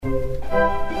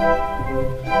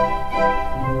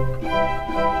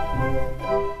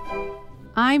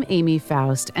I'm Amy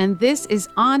Faust, and this is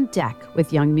On Deck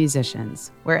with Young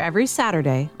Musicians, where every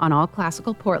Saturday on All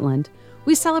Classical Portland,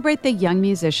 we celebrate the young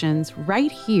musicians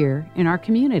right here in our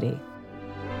community.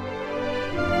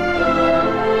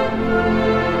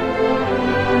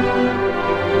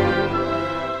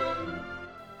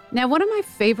 Now, one of my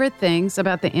favorite things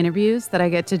about the interviews that I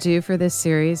get to do for this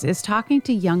series is talking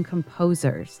to young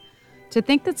composers. To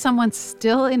think that someone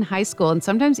still in high school and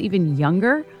sometimes even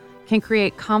younger can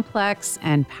create complex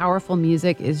and powerful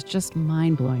music is just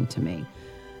mind-blowing to me.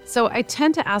 So I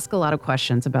tend to ask a lot of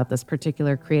questions about this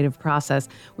particular creative process,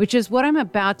 which is what I'm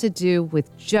about to do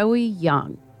with Joey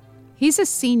Young. He's a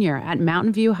senior at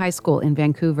Mountain View High School in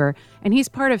Vancouver, and he's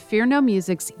part of Fear No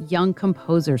Music's Young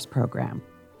Composers program.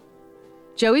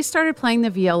 Joey started playing the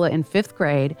viola in 5th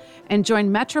grade and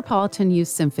joined Metropolitan Youth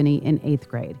Symphony in 8th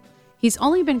grade. He's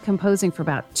only been composing for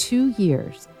about 2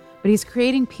 years, but he's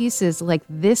creating pieces like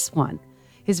this one,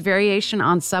 his variation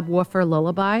on Subwoofer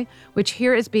Lullaby, which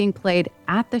here is being played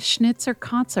at the Schnitzer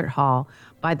Concert Hall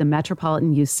by the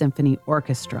Metropolitan Youth Symphony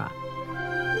Orchestra.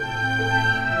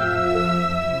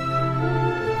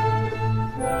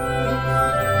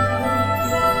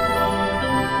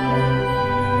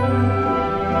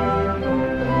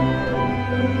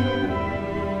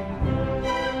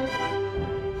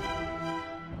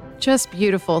 Just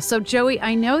beautiful. So Joey,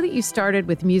 I know that you started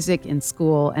with music in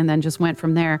school and then just went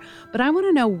from there, but I want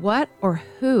to know what or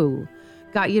who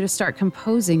got you to start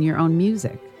composing your own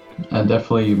music?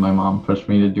 Definitely my mom pushed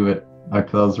me to do it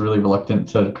because I was really reluctant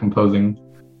to composing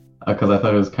because I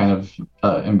thought it was kind of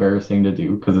embarrassing to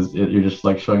do because you're just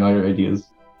like showing all your ideas.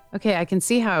 Okay, I can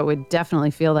see how it would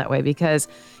definitely feel that way because,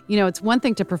 you know, it's one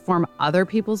thing to perform other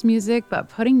people's music, but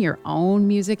putting your own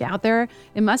music out there,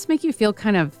 it must make you feel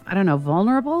kind of, I don't know,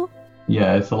 vulnerable?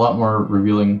 Yeah, it's a lot more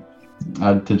revealing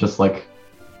to just like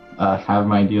have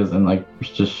my ideas and like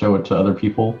just show it to other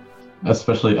people.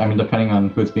 Especially, I mean, depending on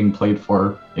who it's being played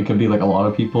for, it could be like a lot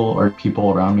of people or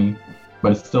people around me,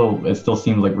 but it still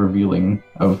seems like revealing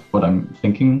of what I'm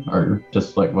thinking or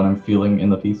just like what I'm feeling in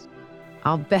the piece.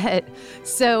 I'll bet.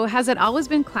 So has it always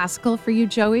been classical for you,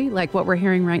 Joey, like what we're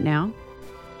hearing right now?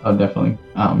 Oh, definitely.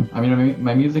 I mean,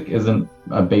 my music isn't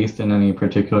based in any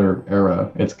particular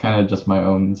era. It's kind of just my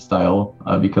own style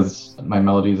because my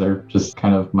melodies are just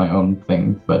kind of my own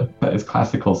thing, but it's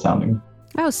classical sounding.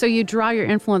 Oh, so you draw your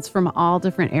influence from all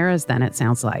different eras then, it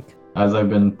sounds like. As I've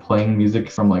been playing music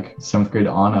from like 7th grade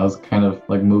on, I was kind of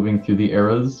like moving through the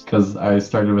eras because I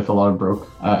started with a lot of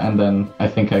Baroque. And then I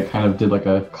think I kind of did like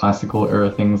a classical era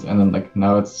things. And then like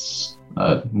now it's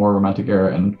more romantic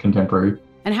era and contemporary.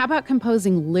 And how about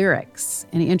composing lyrics?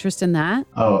 Any interest in that?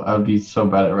 Oh, I would be so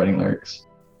bad at writing lyrics.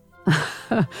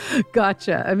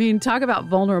 Gotcha. I mean, talk about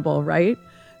vulnerable, right?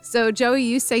 So Joey,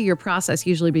 you say your process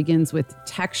usually begins with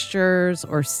textures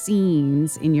or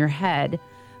scenes in your head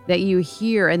that you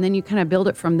hear, and then you kind of build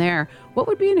it from there. What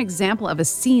would be an example of a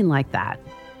scene like that?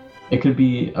 It could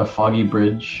be a foggy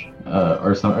bridge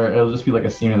or it'll just be like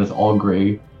a scene that's all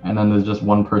gray, and then there's just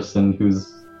one person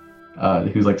who's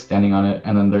like standing on it,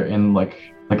 and then they're in like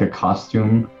a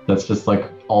costume that's just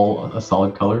like all a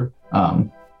solid color.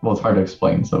 Well, it's hard to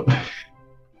explain, so.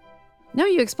 No,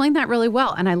 you explained that really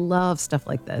well, and I love stuff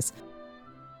like this.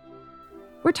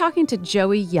 We're talking to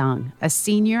Joey Young, a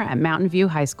senior at Mountain View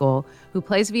High School who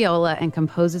plays viola and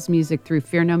composes music through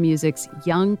Fear No Music's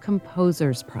Young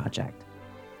Composers Project.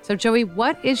 So Joey,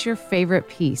 what is your favorite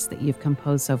piece that you've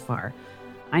composed so far?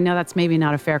 I know that's maybe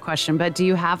not a fair question, but do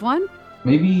you have one?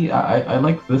 Maybe I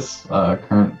like this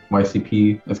current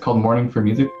YCP. It's called Morning for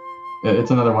Music. It's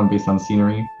another one based on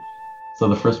scenery. So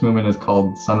the first movement is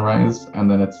called Sunrise, and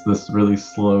then it's this really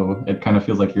slow, it kind of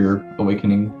feels like you're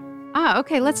awakening. Ah,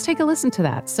 okay, let's take a listen to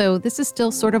that. So this is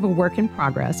still sort of a work in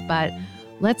progress, but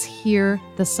let's hear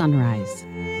the sunrise.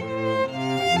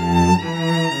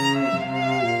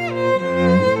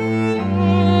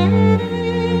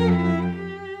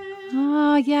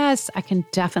 Ah, yes, I can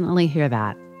definitely hear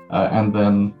that. And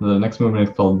then the next movement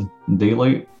is called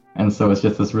Daylight, and so it's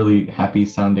just this really happy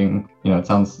sounding, it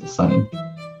sounds sunny.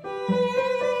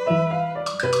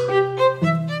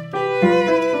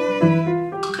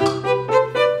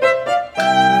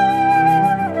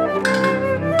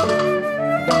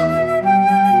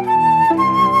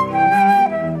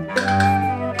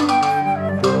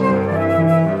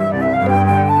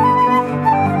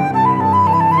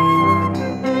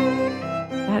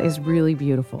 Really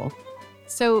beautiful.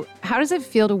 So how does it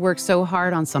feel to work so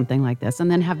hard on something like this and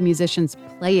then have musicians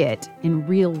play it in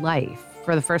real life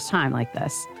for the first time like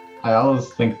this? I always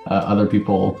think other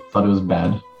people thought it was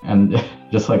bad and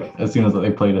just like as soon as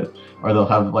they played it, or they'll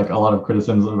have like a lot of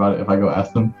criticisms about it if I go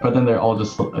ask them. But then they're all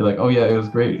just like, "Oh yeah, it was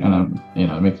great," and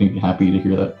it makes me happy to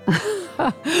hear that.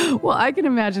 Well, I can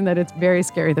imagine that it's very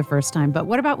scary the first time. But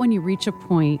what about when you reach a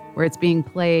point where it's being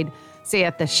played, say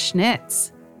at the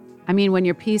Schnitz? I mean, when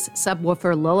your piece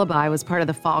Subwoofer Lullaby was part of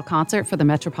the fall concert for the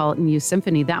Metropolitan Youth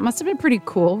Symphony, that must have been pretty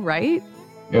cool, right?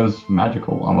 It was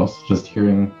magical, almost, just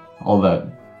hearing all that,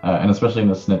 and especially in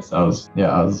the Schnitz, I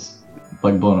was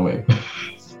like blown away.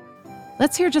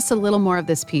 Let's hear just a little more of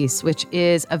this piece, which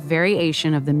is a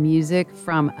variation of the music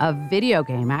from a video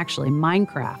game, actually,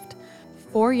 Minecraft.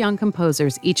 4 young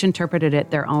composers each interpreted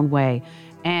it their own way,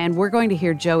 and we're going to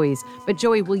hear Joey's. But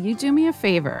Joey, will you do me a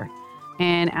favor?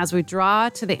 And as we draw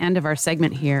to the end of our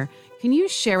segment here, can you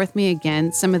share with me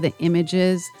again some of the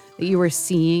images that you were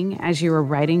seeing as you were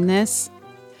writing this?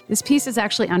 This piece is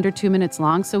actually under 2 minutes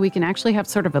long, so we can actually have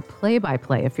sort of a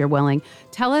play-by-play if you're willing.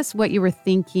 Tell us what you were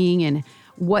thinking and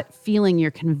what feeling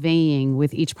you're conveying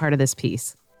with each part of this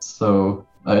piece. So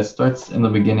it starts in the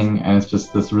beginning, and it's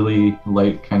just this really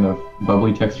light kind of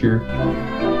bubbly texture.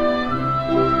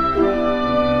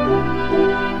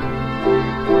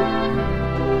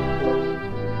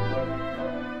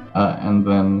 And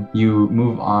then you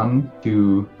move on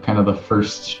to kind of the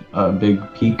first big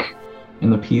peak in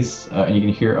the piece, and you can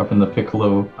hear up in the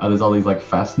piccolo, there's all these like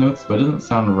fast notes, but it doesn't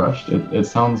sound rushed. It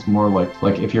sounds more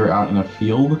like if you're out in a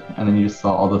field and then you just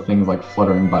saw all the things like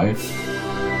fluttering by.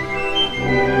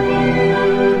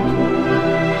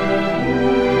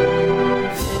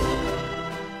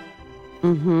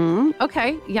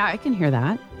 Okay, yeah, I can hear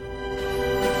that.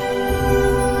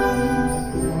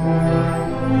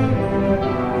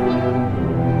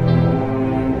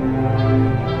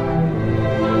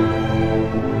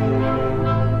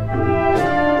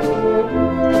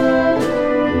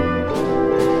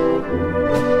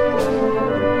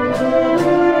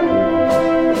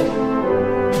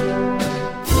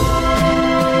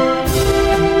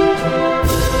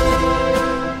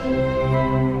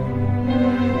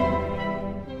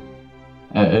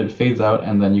 It fades out,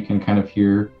 and then you can kind of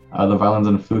hear the violins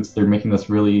and flutes. They're making this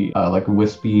really like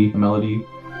wispy melody.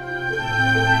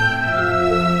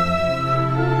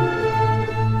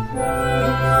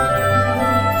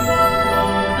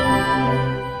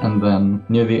 And then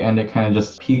near the end, it kind of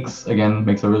just peaks again,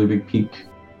 makes a really big peak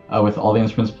with all the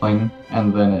instruments playing,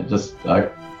 and then it just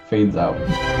fades out.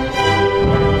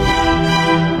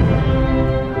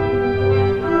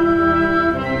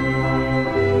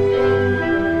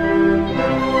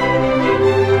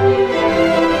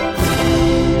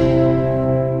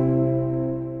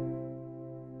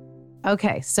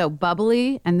 Okay, so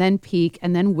bubbly and then peak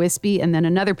and then wispy and then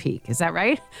another peak. Is that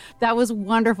right? That was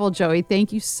wonderful, Joey.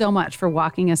 Thank you so much for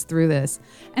walking us through this.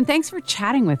 And thanks for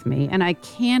chatting with me. And I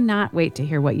cannot wait to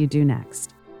hear what you do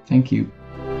next. Thank you.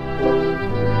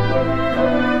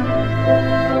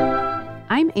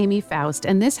 I'm Amy Faust,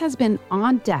 and this has been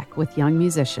On Deck with Young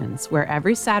Musicians, where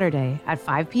every Saturday at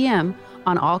 5 p.m.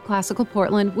 on All Classical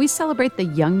Portland, we celebrate the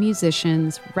young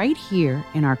musicians right here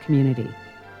in our community.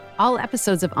 All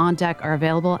episodes of On Deck are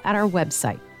available at our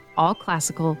website,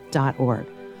 allclassical.org,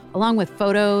 along with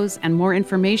photos and more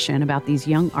information about these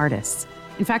young artists.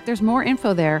 In fact, there's more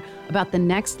info there about the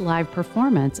next live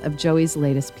performance of Joey's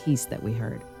latest piece that we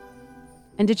heard.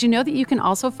 And did you know that you can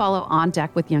also follow On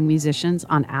Deck with Young Musicians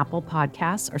on Apple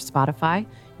Podcasts or Spotify?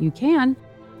 You can.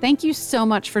 Thank you so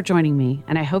much for joining me,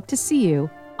 and I hope to see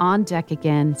you on deck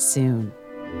again soon.